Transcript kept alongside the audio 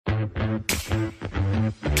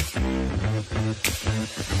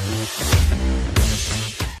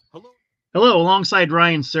Hello, alongside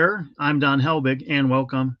Ryan Sir, I'm Don Helbig, and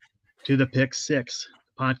welcome to the Pick Six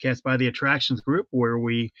podcast by the Attractions Group, where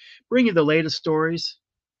we bring you the latest stories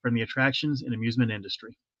from the attractions and amusement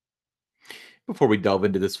industry. Before we delve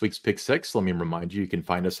into this week's Pick Six, let me remind you can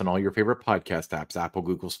find us on all your favorite podcast apps: Apple,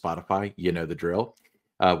 Google, Spotify. You know the drill.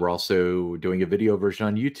 We're also doing a video version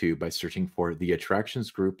on YouTube by searching for the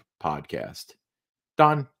Attractions Group podcast.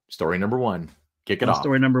 Don, story number one. Kick it off.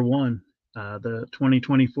 Story number one. The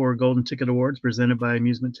 2024 Golden Ticket Awards, presented by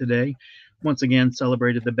Amusement Today, once again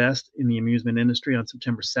celebrated the best in the amusement industry on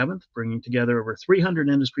September 7th, bringing together over 300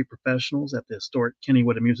 industry professionals at the historic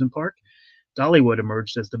Kennywood Amusement Park. Dollywood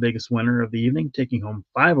emerged as the biggest winner of the evening, taking home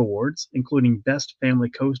 5 awards, including Best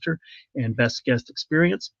Family Coaster and Best Guest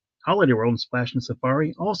Experience. Holiday World and Splash and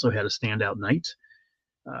Safari also had a standout night.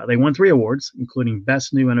 They won 3 awards, including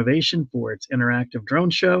Best New Innovation for its interactive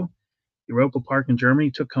drone show. Europa Park in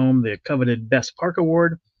Germany took home the coveted Best Park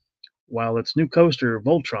Award, while its new coaster,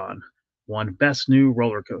 Voltron, won Best New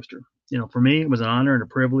Roller Coaster. For me, it was an honor and a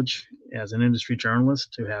privilege as an industry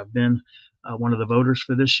journalist to have been one of the voters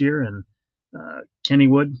for this year. And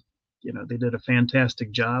Kennywood, they did a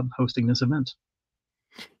fantastic job hosting this event.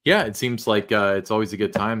 Yeah, it seems like it's always a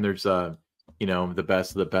good time. There's, the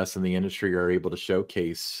best of the best in the industry are able to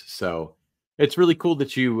showcase. So it's really cool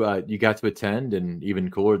that you got to attend, and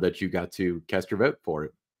even cooler that you got to cast your vote for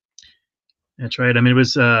it. That's right. I mean, it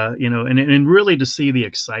was, and really to see the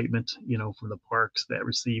excitement, from the parks that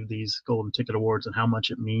received these Golden Ticket Awards and how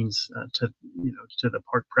much it means to the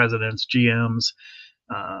park presidents, GMs,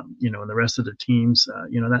 and the rest of the teams.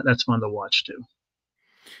 That's fun to watch too.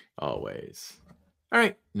 Always. All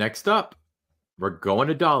right. Next up, we're going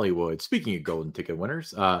to Dollywood. Speaking of Golden Ticket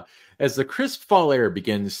winners, as the crisp fall air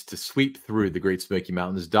begins to sweep through the Great Smoky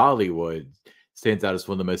Mountains, Dollywood stands out as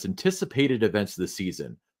one of the most anticipated events of the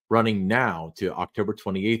season. Running now to October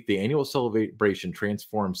 28th, the annual celebration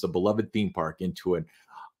transforms the beloved theme park into an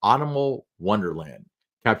autumnal wonderland,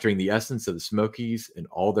 capturing the essence of the Smokies in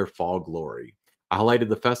all their fall glory. A highlight of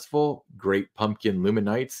the festival, Great Pumpkin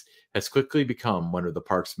Luminites, has quickly become one of the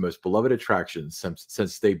park's most beloved attractions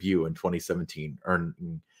since debut in 2017,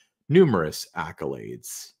 earning numerous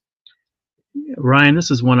accolades. Ryan,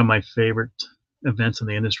 this is one of my favorite events in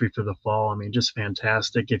the industry for the fall. I mean, just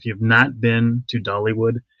fantastic. If you've not been to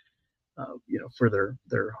Dollywood, for their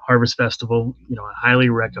Harvest Festival, I highly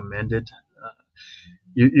recommend it.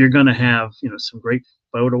 You're going to have, some great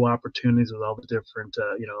photo opportunities with all the different,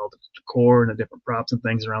 all the decor and the different props and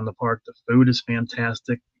things around the park. The food is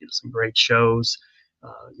fantastic. Some great shows,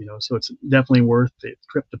 so it's definitely worth the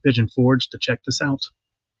trip to Pigeon Forge to check this out.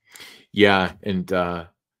 Yeah, and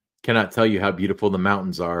cannot tell you how beautiful the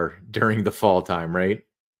mountains are during the fall time, right?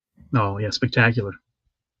 Oh, yeah, spectacular.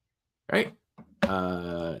 All right.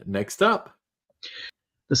 Next up.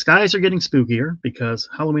 The skies are getting spookier because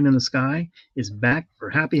Halloween in the Sky is back for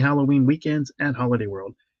Happy Halloween weekends at Holiday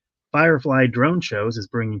World. Firefly Drone Shows is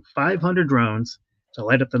bringing 500 drones to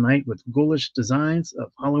light up the night with ghoulish designs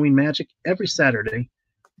of Halloween magic every Saturday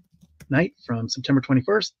night from September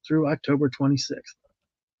 21st through October 26th.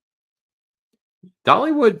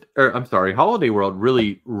 Holiday World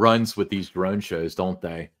really runs with these drone shows, don't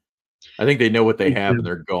they? I think they know what they have and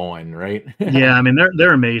they're going, right? Yeah, I mean,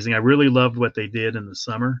 they're amazing. I really loved what they did in the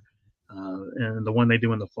summer, and the one they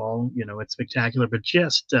do in the fall. It's spectacular, but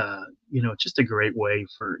just it's just a great way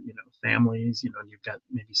for families. You've got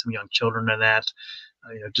maybe some young children in that.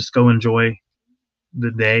 Just go enjoy the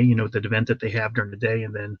day. The event that they have during the day,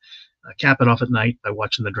 and then cap it off at night by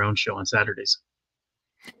watching the drone show on Saturdays.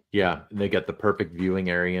 Yeah, and they got the perfect viewing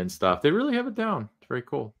area and stuff. They really have it down. It's very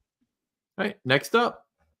cool. All right, next up.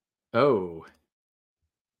 Oh,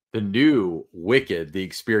 the new Wicked, The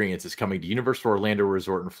Experience, is coming to Universal Orlando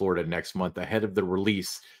Resort in Florida next month, ahead of the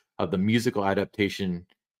release of the musical adaptation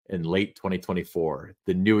in late 2024.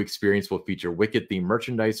 The new experience will feature Wicked-themed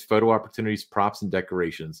merchandise, photo opportunities, props, and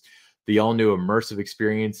decorations. The all-new immersive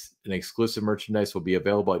experience and exclusive merchandise will be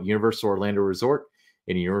available at Universal Orlando Resort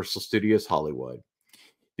and Universal Studios Hollywood.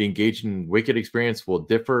 The engaging Wicked experience will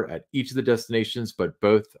differ at each of the destinations, but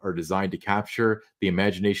both are designed to capture the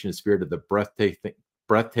imagination and spirit of the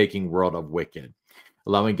breathtaking world of Wicked,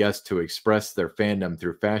 allowing guests to express their fandom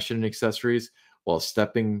through fashion and accessories while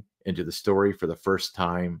stepping into the story for the first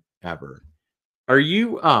time ever. Are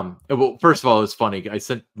you, well, first of all, it's funny. I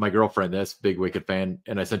sent my girlfriend this, big Wicked fan,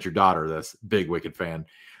 and I sent your daughter this, big Wicked fan.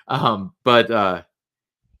 But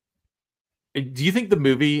do you think the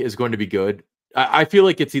movie is going to be good? I feel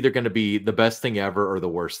like it's either going to be the best thing ever or the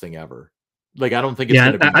worst thing ever. Like, I don't think it's Yeah,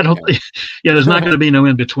 going to be. I don't think. Yeah, there's not going to be no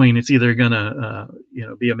in between. It's either going to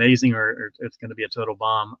be amazing, or it's going to be a total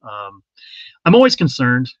bomb. I'm always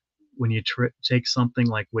concerned when you take something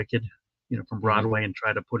like Wicked, from Broadway and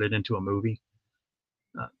try to put it into a movie.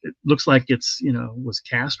 It looks like it's was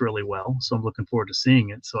cast really well, so I'm looking forward to seeing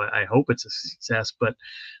it. So I hope it's a success. But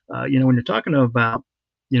when you're talking about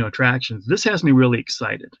attractions, this has me really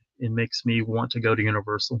excited. It makes me want to go to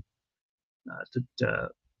Universal to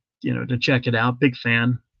check it out. Big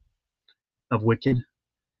fan of Wicked,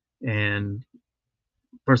 and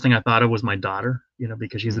first thing I thought of was my daughter,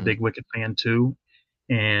 because she's a big Wicked fan too.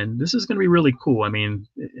 And this is going to be really cool. I mean,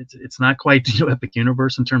 it's not quite Epic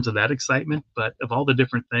Universe in terms of that excitement, but of all the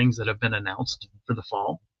different things that have been announced for the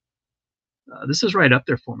fall, this is right up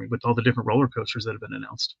there for me with all the different roller coasters that have been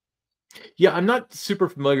announced. Yeah, I'm not super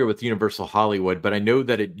familiar with Universal Hollywood, but I know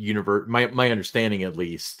that at my understanding at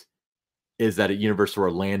least is that at Universal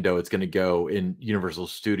Orlando, it's going to go in Universal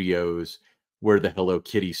Studios where the Hello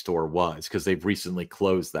Kitty store was, because they've recently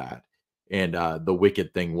closed that. And the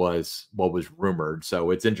Wicked thing was what was rumored.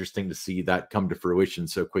 So it's interesting to see that come to fruition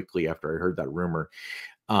so quickly after I heard that rumor.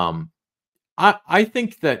 I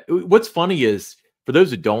think that what's funny is, for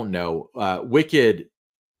those who don't know, Wicked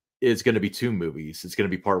is going to be 2 movies. It's going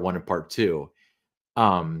to be part 1 and part 2.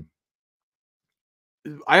 I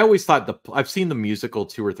always thought I've seen the musical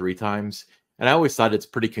 2 or 3 times, and I always thought it's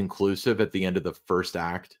pretty conclusive at the end of the first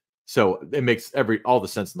act. So it makes all the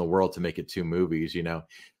sense in the world to make it 2 movies,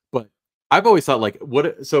 But I've always thought, like, what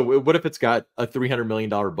if it's got a $300 million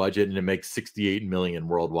budget and it makes 68 million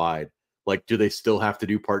worldwide? Like, do they still have to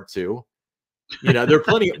do part 2? There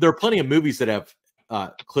are plenty of movies that have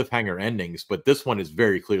cliffhanger endings, but this one is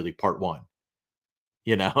very clearly part 1.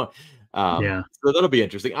 Yeah. So that'll be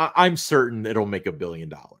interesting. I'm certain it'll make $1 billion,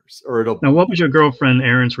 or it'll. Now, what was your girlfriend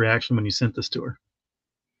Erin's reaction when you sent this to her?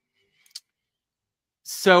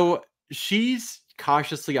 So she's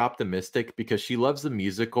cautiously optimistic because she loves the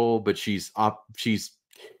musical, but she's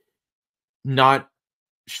not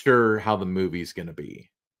sure how the movie's going to be.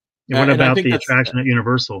 And what about the attraction at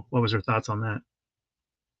Universal? What was her thoughts on that?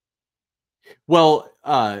 Well,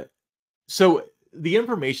 so the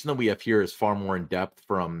information that we have here is far more in depth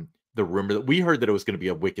from the rumor that we heard, that it was going to be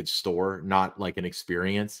a Wicked store, not like an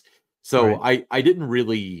experience. So right. I didn't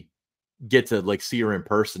really get to like see her in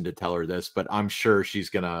person to tell her this, but I'm sure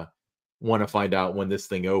she's going to want to find out when this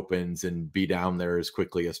thing opens and be down there as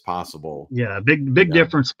quickly as possible. Yeah. Big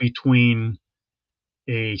difference between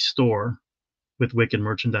a store with Wicked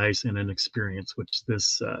merchandise and an experience, which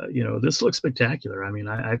this looks spectacular. I mean,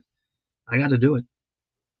 I got to do it.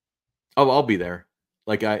 Oh, I'll be there.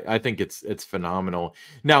 Like, I think it's phenomenal.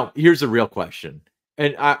 Now, here's a real question.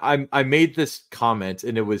 And I made this comment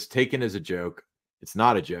and it was taken as a joke. It's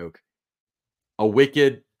not a joke. A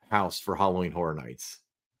Wicked house for Halloween Horror Nights.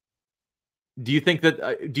 Do you think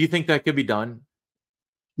that could be done?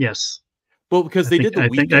 Yes. Well, because they did the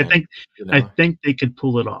weekend. I think they could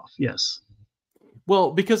pull it off. Yes.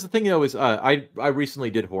 Well, because the thing though is, I recently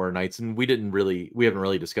did Horror Nights and we haven't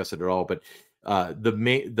really discussed it at all. But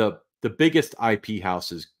the biggest IP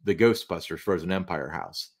house is the Ghostbusters Frozen Empire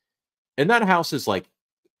house, and that house is like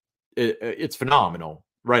it's phenomenal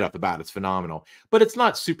right off the bat. It's phenomenal, but it's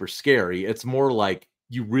not super scary. It's more like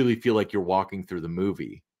you really feel like you're walking through the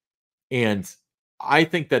movie. And I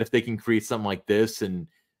think that if they can create something like this and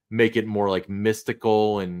make it more like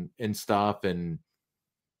mystical and stuff, and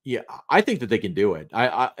yeah, I think that they can do it.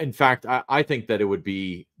 In fact, I think that it would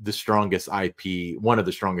be the strongest IP, one of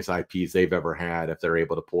the strongest IPs they've ever had, if they're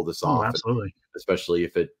able to pull this off. Absolutely. Especially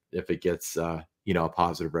if it gets a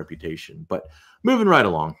positive reputation. But moving right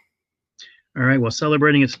along. All right. Well,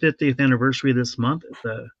 celebrating its 50th anniversary this month,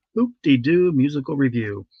 the Hoop-Dee-Doo Musical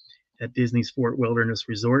Review at Disney's Fort Wilderness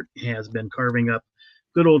Resort has been carving up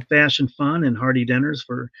good old-fashioned fun and hearty dinners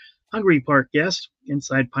for hungry park guests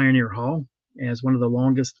inside Pioneer Hall. As one of the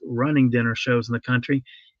longest running dinner shows in the country,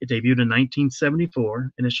 it debuted in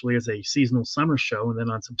 1974, initially as a seasonal summer show, and then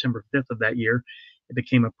on September 5th of that year, it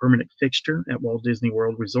became a permanent fixture at Walt Disney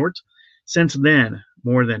World Resort. Since then,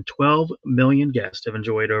 more than 12 million guests have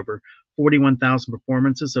enjoyed over 41,000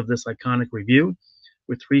 performances of this iconic review.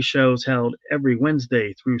 With 3 shows held every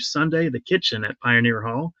Wednesday through Sunday, the kitchen at Pioneer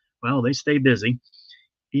Hall, well, they stay busy.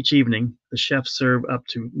 Each evening, the chefs serve up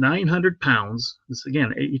to 900 pounds, this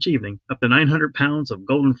again, each evening, up to 900 pounds of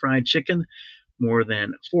golden fried chicken, more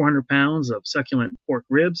than 400 pounds of succulent pork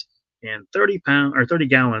ribs, and 30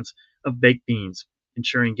 gallons of baked beans,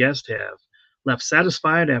 ensuring guests have left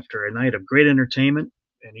satisfied after a night of great entertainment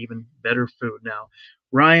and even better food. Now,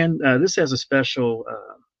 Ryan, this has a special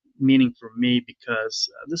meaning for me because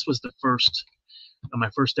this was my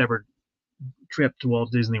first ever trip to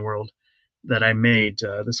Walt Disney World that I made.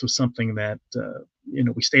 This was something that,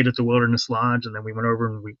 we stayed at the Wilderness Lodge, and then we went over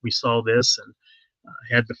and we saw this and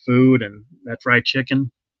had the food, and that fried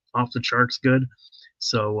chicken, off the charts good.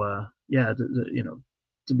 So, yeah,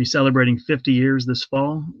 to be celebrating 50 years this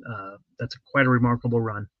fall, that's quite a remarkable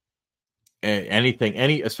run.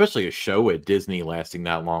 Especially a show at Disney lasting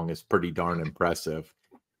that long is pretty darn impressive.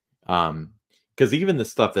 Because even the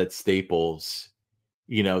stuff that Staples,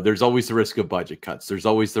 there's always the risk of budget cuts. There's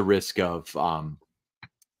always the risk of,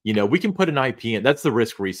 we can put an IP in. That's the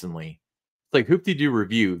risk recently. It's like Hoop-Dee-Doo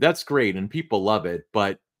Review. That's great, and people love it,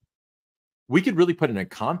 but we could really put an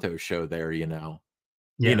Encanto show there, Yeah.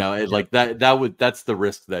 like that's the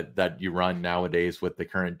risk that you run nowadays with the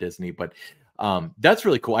current Disney. But that's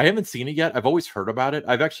really cool. I haven't seen it yet. I've always heard about it.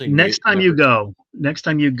 I've actually next time you go,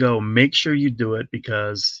 make sure you do it,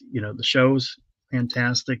 because the show's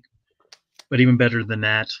fantastic, but even better than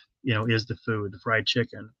that, is the food. The fried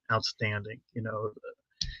chicken, outstanding.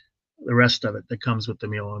 The rest of it that comes with the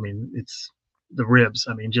meal. I mean, it's the ribs.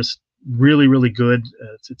 I mean, just really, really good.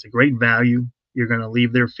 It's a great value. You're going to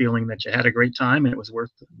leave there feeling that you had a great time and it was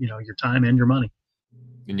worth, your time and your money.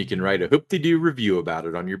 And you can write a Hoop-Dee-Doo review about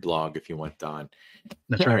it on your blog if you want, Don.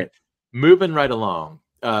 That's right. Moving right along.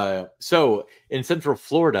 So in Central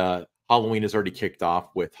Florida, Halloween has already kicked off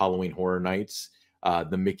with Halloween Horror Nights,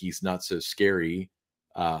 the Mickey's Not So Scary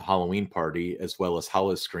Halloween party, as well as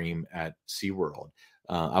Howl-O-Scream at SeaWorld.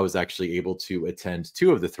 I was actually able to attend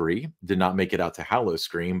 2 of the 3. Did not make it out to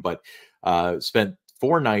Howl-O-Scream, but spent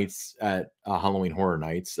 4 nights at Halloween Horror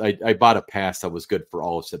Nights. I bought a pass that was good for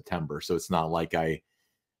all of September, so it's not like I,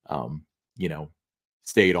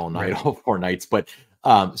 stayed all night, all 4 nights. But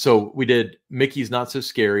so we did Mickey's Not So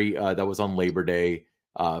Scary. That was on Labor Day.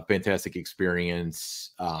 Fantastic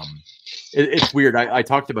experience. It's weird. I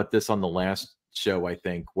talked about this on the last show, I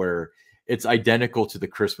think, where it's identical to the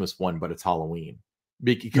Christmas one, but it's Halloween.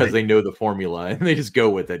 Because they know the formula and they just go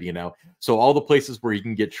with it, So all the places where you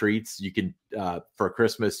can get treats, you can for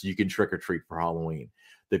Christmas, you can trick or treat for Halloween.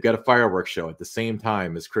 They've got a fireworks show at the same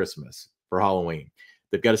time as Christmas for Halloween.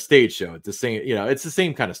 They've got a stage show at the same, it's the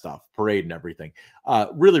same kind of stuff, parade and everything.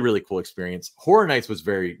 Really, really cool experience. Horror Nights was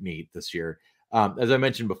very neat this year. As I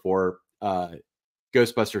mentioned before,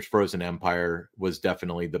 Ghostbusters Frozen Empire was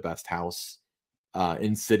definitely the best house.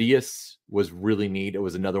 Insidious was really neat. It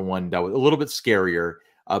was another one that was a little bit scarier,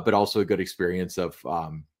 but also a good experience of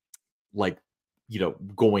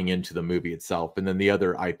going into the movie itself. And then the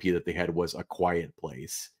other IP that they had was A Quiet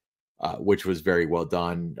Place, which was very well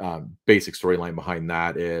done. Basic storyline behind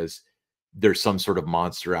that is there's some sort of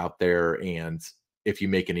monster out there, and if you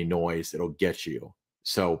make any noise, it'll get you.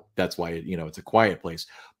 So that's why it's a quiet place.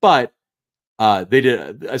 But they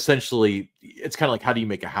did essentially, it's kind of like, how do you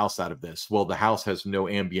make a house out of this? Well, the house has no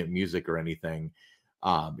ambient music or anything.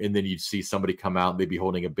 And then you'd see somebody come out, maybe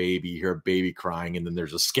holding a baby, you hear a baby crying, and then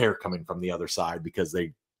there's a scare coming from the other side because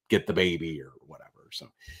they get the baby or whatever. So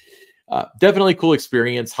definitely cool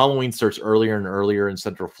experience. Halloween starts earlier and earlier in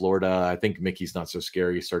Central Florida. I think Mickey's Not So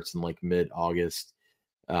Scary starts in like mid-August.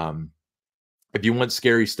 If you want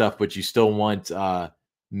scary stuff, but you still want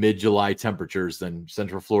mid-July temperatures, then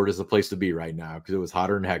Central Florida is the place to be right now, because it was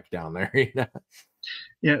hotter than heck down there.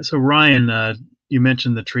 Yeah. So Ryan, you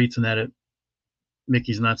mentioned the treats and that at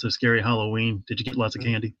Mickey's Not So Scary Halloween. Did you get lots of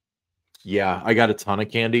candy? Yeah, I got a ton of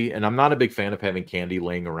candy, and I'm not a big fan of having candy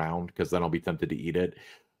laying around because then I'll be tempted to eat it.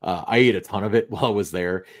 I ate a ton of it while I was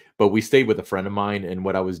there, but we stayed with a friend of mine, and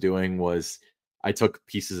what I was doing was I took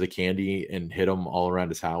pieces of candy and hid them all around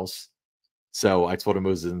his house. So I told him it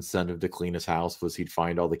was an incentive to clean his house was he'd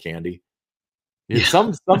find all the candy. Yeah.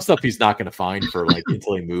 Some stuff he's not going to find for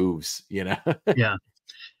until he moves, Yeah.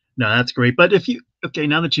 No, that's great. But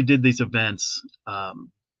now that you did these events,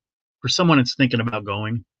 for someone that's thinking about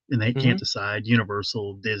going and they can't decide,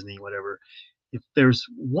 Universal, Disney, whatever, if there's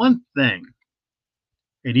one thing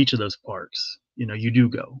at each of those parks, you do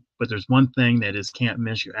go, but there's one thing that is can't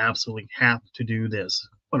miss. You absolutely have to do this.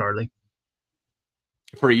 What are they?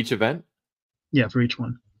 For each event? Yeah, for each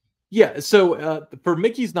one. Yeah, so for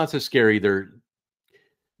Mickey's Not So Scary,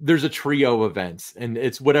 there's a trio of events, and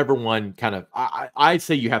it's whatever one kind of. I'd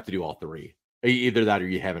say you have to do all 3, either that or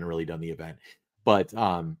you haven't really done the event. But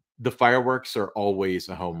the fireworks are always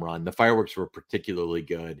a home run. The fireworks were particularly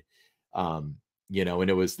good, and they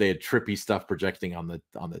had trippy stuff projecting on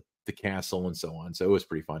the castle and so on. So it was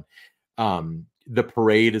pretty fun. The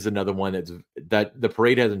parade is another one that the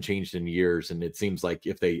parade hasn't changed in years, and it seems like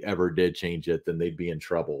if they ever did change it, then they'd be in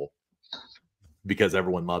trouble because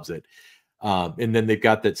everyone loves it. And then they've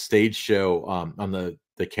got that stage show on the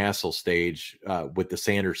the castle stage with the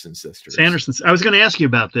Sanderson sisters. Sandersons. I was going to ask you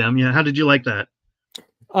about them. Yeah, how did you like that?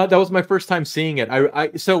 That was my first time seeing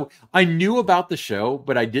it. So I knew about the show,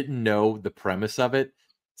 but I didn't know the premise of it.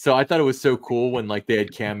 So I thought it was so cool when like they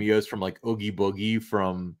had cameos from like Oogie Boogie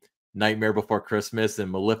from Nightmare Before Christmas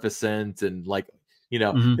and Maleficent and like, you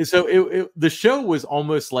know, Mhm. so the show was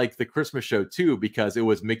almost like the Christmas show too, because it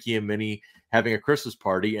was Mickey and Minnie having a Christmas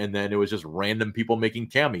party, and then it was just random people making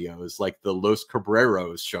cameos, like the Los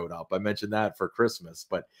Cabreros showed up. I mentioned that for Christmas,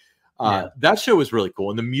 but Yeah. that show was really cool,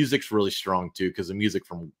 and the music's really strong too, because the music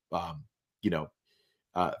from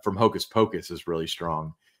from Hocus Pocus is really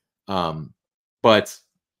strong. But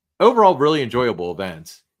overall, really enjoyable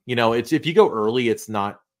event. You know, it's if you go early, it's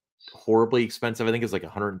not horribly expensive. I think it's like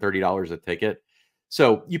 $130 a ticket,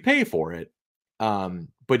 so you pay for it.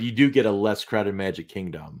 But you do get a less crowded Magic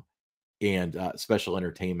Kingdom and special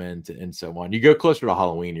entertainment and so on. You go closer to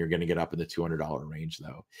Halloween, you're going to get up in the $200 range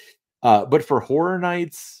though. But for Horror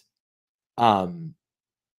Nights, um,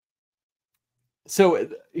 so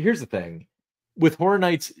here's the thing with Horror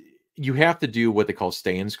Nights, you have to do what they call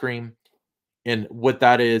stay and scream. And what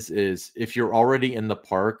that is if you're already in the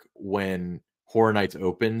park when Horror Nights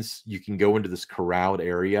opens, you can go into this corralled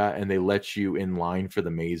area and they let you in line for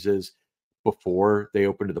the mazes before they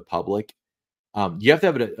open to the public. You have to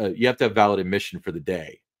have you have to have valid admission for the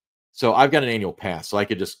day. So I've got an annual pass, so I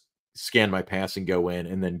could just scan my pass and go in,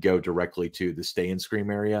 and then go directly to the stay and scream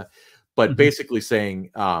area. But Mhm. basically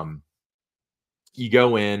saying, you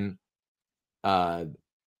go in, uh,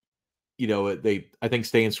 I think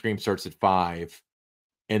stay and scream starts at 5,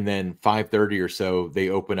 and then 5:30 or so they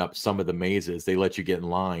open up some of the mazes. They let you get in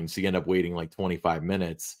line, so you end up waiting like 25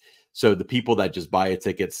 minutes. So the people that just buy a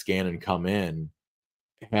ticket, scan, and come in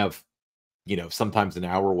have, sometimes an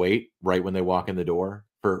hour wait right when they walk in the door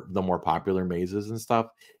for the more popular mazes and stuff.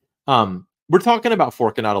 We're talking about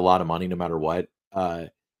forking out a lot of money no matter what.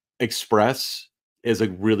 Express is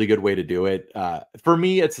a really good way to do it. For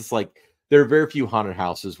me, it's just like there are very few haunted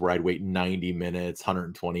houses where I'd wait 90 minutes,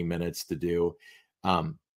 120 minutes to do.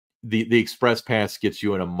 Um, the Express Pass gets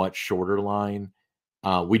you in a much shorter line.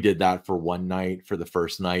 We did that for one night for the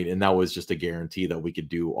first night, and that was just a guarantee that we could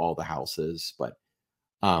do all the houses. But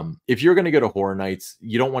if you're going to go to Horror Nights,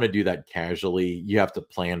 you don't want to do that casually. You have to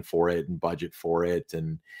plan for it and budget for it.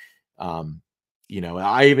 And,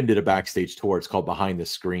 I even did a backstage tour. It's called Behind the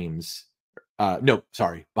Screams. No,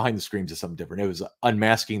 sorry. Behind the Screams is something different. It was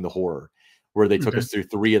Unmasking the Horror, where they took Okay. us through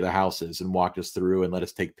 3 of the houses and walked us through and let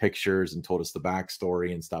us take pictures and told us the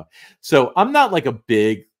backstory and stuff. So I'm not like a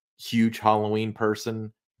big, huge Halloween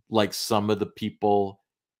person like some of the people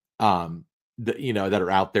that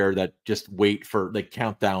are out there that just wait for the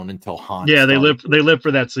countdown until haunt Yeah, starts. they live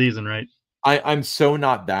for that season, right? I'm so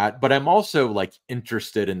not that, but I'm also like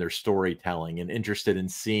interested in their storytelling and interested in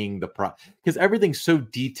seeing because everything's so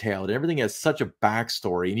detailed. Everything has such a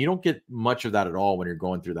backstory, and you don't get much of that at all when you're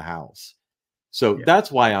going through the house. So Yeah.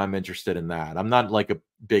 that's why I'm interested in that. I'm not like a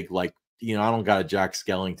big I don't got a Jack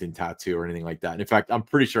Skellington tattoo or anything like that. And in fact, I'm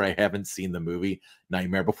pretty sure I haven't seen the movie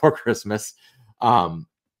Nightmare Before Christmas. But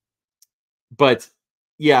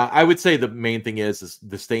yeah, I would say the main thing is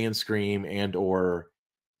the stay and scream and or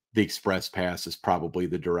the Express Pass is probably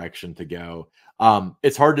the direction to go.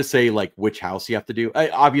 It's hard to say like which house you have to do.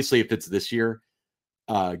 Obviously, if it's this year,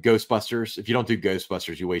 Ghostbusters. If you don't do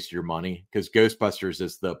Ghostbusters, you waste your money, because Ghostbusters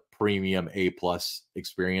is the premium A+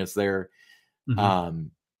 experience there. Mhm.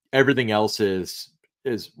 Um, Everything else is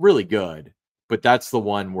really good, but that's the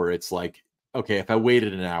one where it's like, okay, if I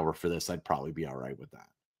waited an hour for this, I'd probably be all right with that.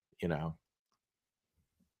 You know.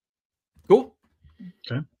 Cool.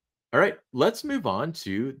 Okay. All right, let's move on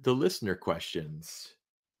to the listener questions.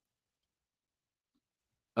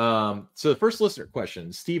 So the first listener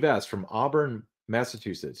question, Steve S. from Auburn,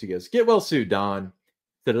 Massachusetts. He goes, "Get well soon, Don."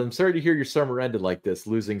 Said, "I'm sorry to hear your summer ended like this,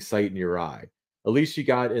 losing sight in your eye. At least you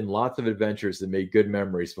got in lots of adventures and made good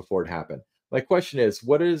memories before it happened. My question is,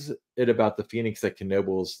 what is it about the Phoenix at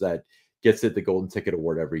Knoebels that gets it the Golden Ticket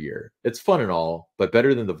Award every year? It's fun and all, but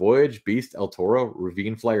better than The Voyage, Beast, El Toro,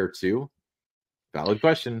 Ravine Flyer 2? Valid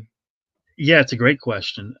question. Yeah, it's a great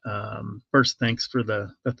question. First, thanks for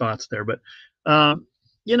the thoughts there. But when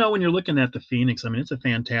you're looking at the Phoenix, I mean, it's a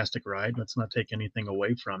fantastic ride. Let's not take anything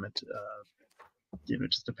away from it.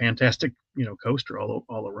 Just a fantastic coaster all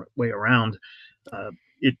the way around.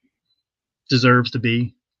 It deserves to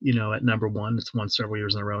be at number one. It's won several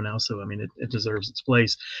years in a row now, so I mean, it deserves its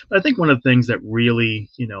place. But I think one of the things that really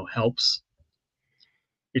helps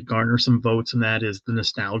it garner some votes, and that is the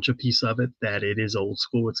nostalgia piece of it, that it is old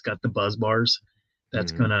school. It's got the buzz bars.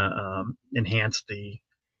 That's Mhm. going to enhance the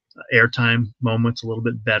airtime moments a little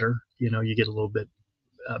bit better. You get a little bit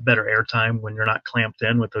better airtime when you're not clamped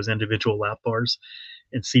in with those individual lap bars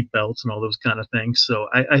and seat belts and all those kind of things. So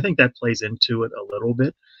I think that plays into it a little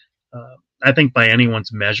bit. I think by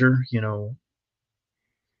anyone's measure,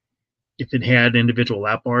 if it had individual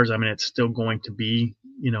lap bars, I mean, it's still going to be,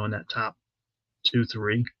 in that top 2,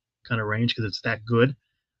 3 kind of range because it's that good.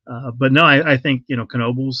 But no, I think,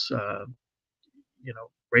 Knoebels,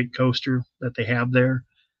 great coaster that they have there,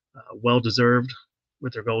 well deserved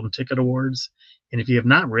with their Golden Ticket Awards. And if you have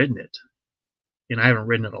not ridden it, and I haven't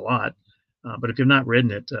ridden it a lot, but if you've not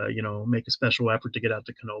ridden it, make a special effort to get out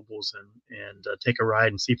to Knoebels and take a ride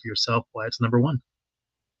and see for yourself why it's number one.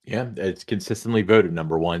 Yeah, it's consistently voted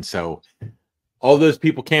number one. So all those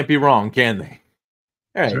people can't be wrong, can they?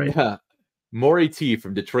 All right. Right. Maury T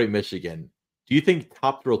from Detroit, Michigan. Do you think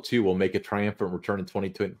Top Thrill 2 will make a triumphant return in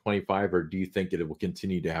 2025, or do you think it will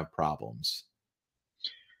continue to have problems?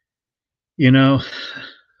 Yeah,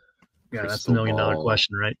 that's a Crystal $1,000,000 ball.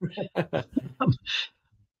 question, right?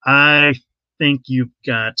 I think you've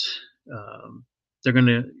got, they're going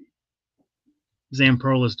to,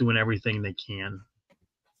 Zamperla is doing everything they can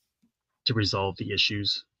to resolve the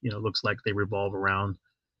issues. It looks like they revolve around,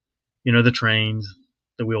 the trains,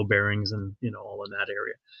 the wheel bearings, and, all in that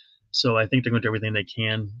area. So I think they're going to do everything they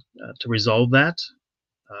can to resolve that.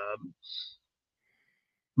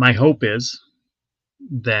 My hope is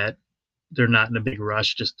that they're not in a big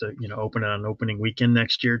rush just to, open it on opening weekend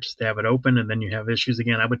next year, just to have it open, and then you have issues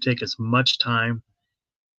again. I would take as much time.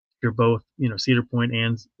 You're both, Cedar Point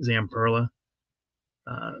and Zamperla,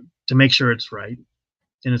 to make sure it's right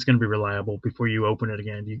and it's going to be reliable before you open it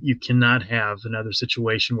again. You cannot have another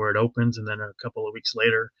situation where it opens and then a couple of weeks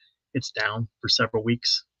later it's down for several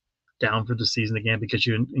weeks, down for the season again because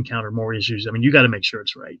you encounter more issues. I mean, you got to make sure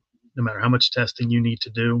it's right, no matter how much testing you need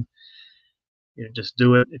to do. Just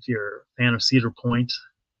do it. If you're a fan of Cedar Point,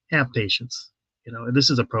 have patience.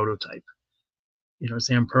 This is a prototype.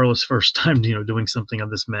 Zamperla's first time, doing something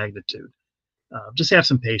of this magnitude. Just have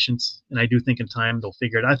some patience, and I do think in time they'll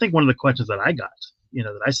figure it out. I think one of the questions that I got,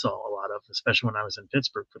 that I saw a lot of, especially when I was in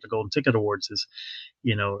Pittsburgh for the Golden Ticket Awards, is,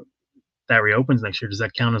 that reopens next year. Does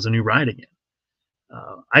that count as a new ride again?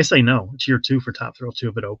 I say no. It's year 2 for Top Thrill 2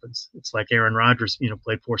 if it opens. It's like Aaron Rodgers,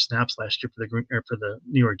 played 4 snaps last year for the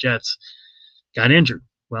New York Jets, got injured.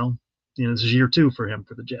 Well, this is year 2 for him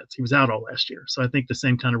for the Jets. He was out all last year. So I think the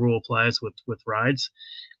same kind of rule applies with rides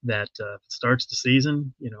that if it starts the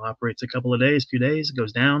season, operates a couple of days, few days,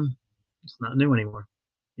 goes down. It's not new anymore.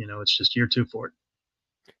 It's just year 2 for it.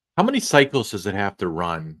 How many cycles does it have to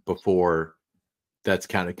run before that's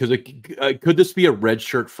counted? Because could this be a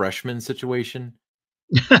redshirt freshman situation?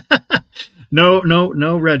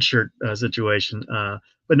 No red shirt situation.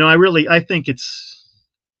 But no, I think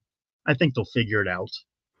they'll figure it out.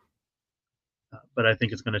 But I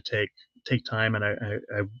think it's going to take time, and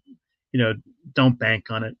I don't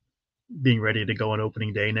bank on it being ready to go on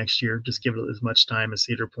opening day next year. Just give it as much time as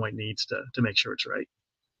Cedar Point needs to make sure it's right.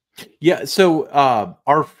 Yeah. So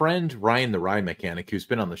our friend Ryan, the ride mechanic, who's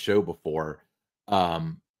been on the show before,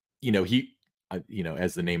 he,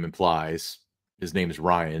 as the name implies, his name is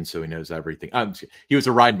Ryan, so he knows everything. He was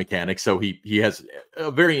a ride mechanic, so he has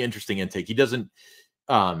a very interesting intake. He doesn't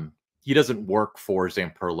work for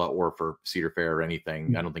Zamperla or for Cedar Fair or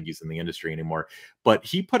anything. I don't think he's in the industry anymore. But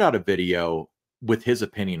he put out a video with his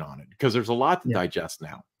opinion on it because there's a lot to digest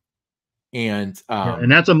now. And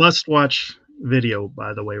and that's a must-watch video,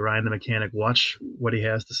 by the way. Ryan the mechanic, watch what he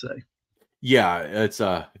has to say. Yeah, it's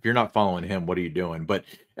if you're not following him, what are you doing? But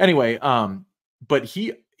anyway, but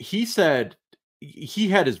he said he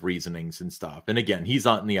had his reasonings and stuff. And again, he's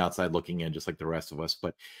on the outside looking in just like the rest of us,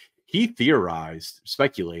 but he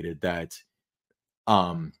speculated that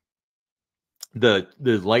the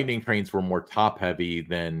Lightning trains were more top heavy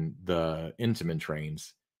than the Intamin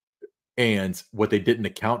trains. And what they didn't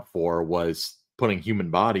account for was putting human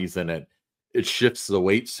bodies in it. It shifts the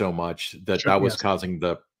weight so much that was causing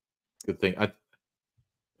the thing.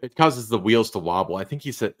 It causes the wheels to wobble. I think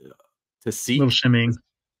he said to see little shimming.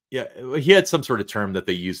 Yeah, he had some sort of term that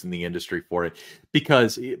they use in the industry for it,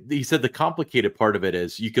 because he said the complicated part of it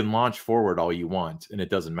is you can launch forward all you want and it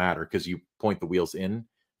doesn't matter because you point the wheels in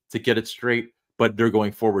to get it straight, but they're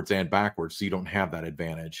going forwards and backwards, so you don't have that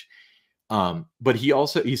advantage. But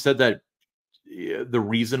he said that the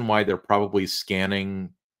reason why they're probably scanning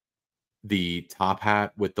the top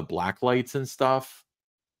hat with the black lights and stuff,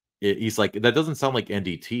 he's like, that doesn't sound like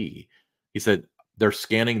NDT. He said they're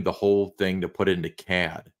scanning the whole thing to put it into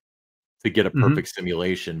CAD to get a perfect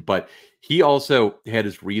simulation. But he also had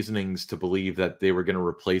his reasonings to believe that they were going to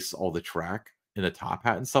replace all the track in the top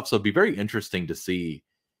hat and stuff. So it'd be very interesting to see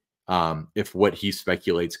if what he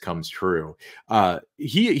speculates comes true.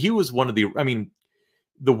 He was one of the, I mean,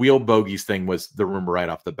 the wheel bogeys thing was the rumor right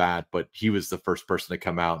off the bat, but he was the first person to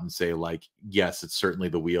come out and say, like, yes, it's certainly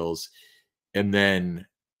the wheels. And then,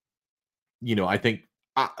 you know, I think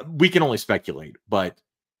we can only speculate, but,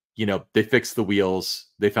 you know, they fixed the wheels.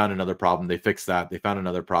 They found another problem. They fixed that. They found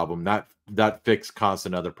another problem. That fix caused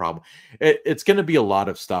another problem. It's going to be a lot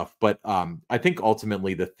of stuff, but I think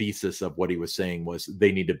ultimately the thesis of what he was saying was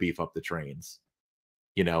they need to beef up the trains.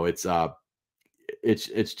 You know, it's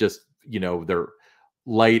just, you know, they're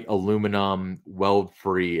light aluminum, weld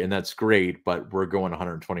free, and that's great, but we're going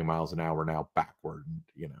 120 miles an hour now backward,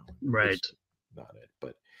 you know. Right. Not it.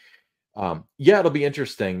 But yeah, it'll be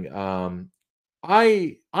interesting.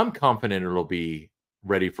 I'm confident it'll be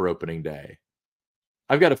ready for opening day.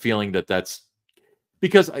 I've got a feeling that that's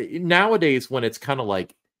because nowadays when it's kind of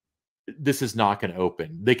like this is not going to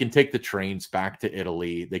open, they can take the trains back to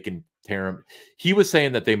Italy. They can tear them. He was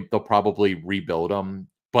saying that they'll probably rebuild them,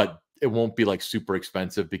 but it won't be like super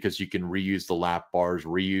expensive because you can reuse the lap bars,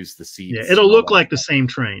 reuse the seats. Yeah, it'll look like the same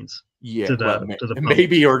trains. Yeah, to the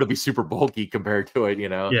maybe, or it'll be super bulky compared to it, you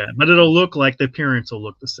know. Yeah, but it'll look like the appearance will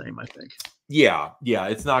look the same, I think. Yeah,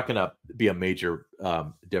 it's not going to be a major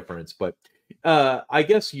difference, but I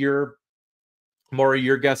guess Maury,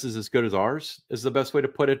 your guess is as good as ours is the best way to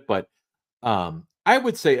put it. But I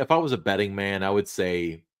would say if I was a betting man, I would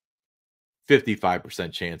say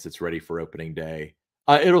 55% chance it's ready for opening day.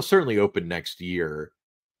 It'll certainly open next year.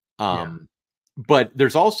 But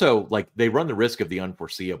there's also, like, they run the risk of the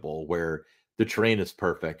unforeseeable where the terrain is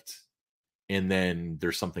perfect and then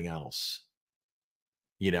there's something else.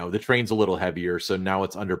 You know, the train's a little heavier, so now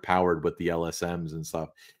it's underpowered with the LSMs and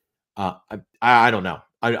stuff. I don't know.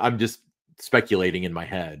 I'm just speculating in my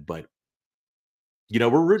head, but, you know,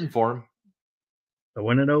 we're rooting for him. But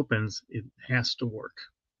when it opens, it has to work.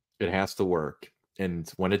 It has to work.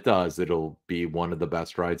 And when it does, it'll be one of the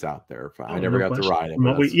best rides out there. I never got to ride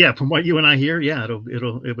it. From what you and I hear,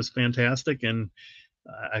 it was fantastic, and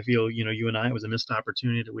I feel, you know, you and I, it was a missed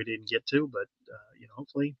opportunity that we didn't get to, but you know,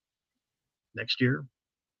 hopefully next year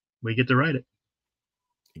we get to ride it.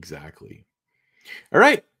 Exactly. All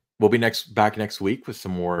right, we'll be back next week with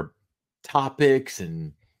some more topics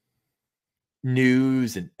and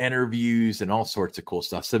news and interviews and all sorts of cool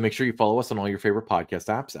stuff. So make sure you follow us on all your favorite podcast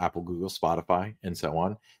apps, Apple, Google, Spotify, and so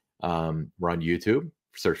on. We're on YouTube.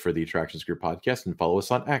 Search for the Attractions Group Podcast and follow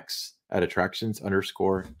us on X at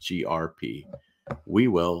attractions_GRP. We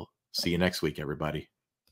will see you next week, everybody.